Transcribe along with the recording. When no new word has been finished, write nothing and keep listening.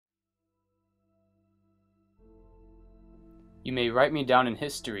You may write me down in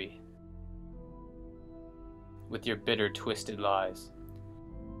history with your bitter, twisted lies.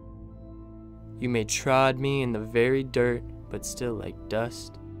 You may trod me in the very dirt, but still like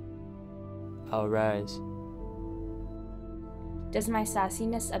dust, I'll rise. Does my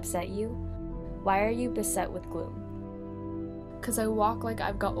sassiness upset you? Why are you beset with gloom? 'Cause I walk like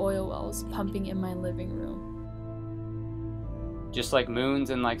I've got oil wells pumping in my living room. Just like moons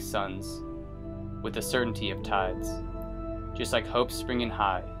and like suns, with the certainty of tides. Just like hope springing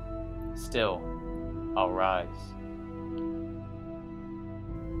high, still I'll rise.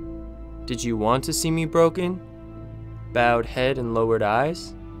 Did you want to see me broken? Bowed head and lowered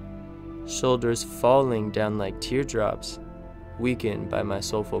eyes? Shoulders falling down like teardrops, weakened by my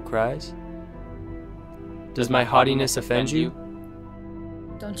soulful cries? Does my haughtiness offend you?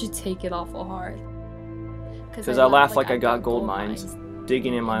 Don't you take it awful hard. 'Cause I laugh like I got gold mines,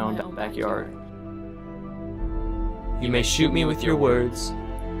 digging in my own backyard. You may shoot me with your words.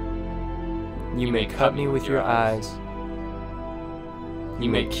 You may cut me with your eyes. You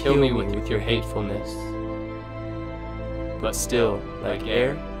may kill me with your hatefulness. But still, like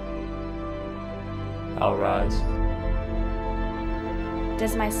air, I'll rise.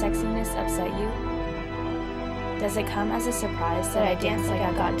 Does my sexiness upset you? Does it come as a surprise that I dance like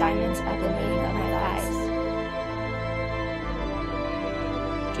I got diamonds up the vein of my thighs?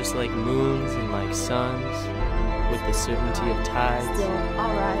 Just like moons and like suns, with the certainty of tides. Still,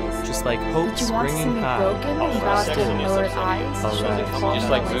 I'll rise. Just like hope Did you want to see springing me high. broken and bowed head and lowered eyes? I'll rise. Just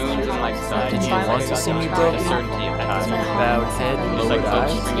like moons and like suns. Did you want to see me with broken? the certainty of tides. Bowed head and Just like lowered hope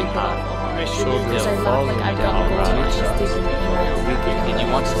eyes. springing high. Shoulders Still, falling like I down got like gold teardrops. Did you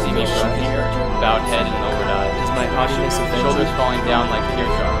want to see me broken? Bowed head and lowered eyes. Does my haughtiness offend Shoulders you? falling down like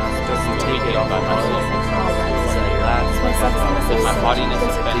teardrops. Does you take it off my by my heart? soul. As I laugh like I thought. Does my haughtiness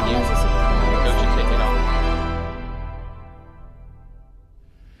offend you? Don't you take it off.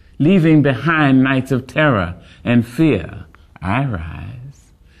 Leaving behind nights of terror and fear, I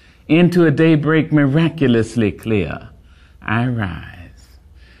rise. Into a daybreak miraculously clear, I rise.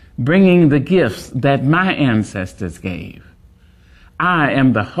 Bringing the gifts that my ancestors gave. I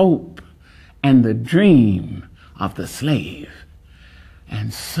am the hope and the dream of the slave.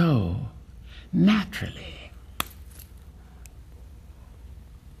 And so, naturally,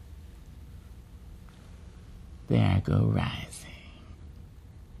 there I go rising.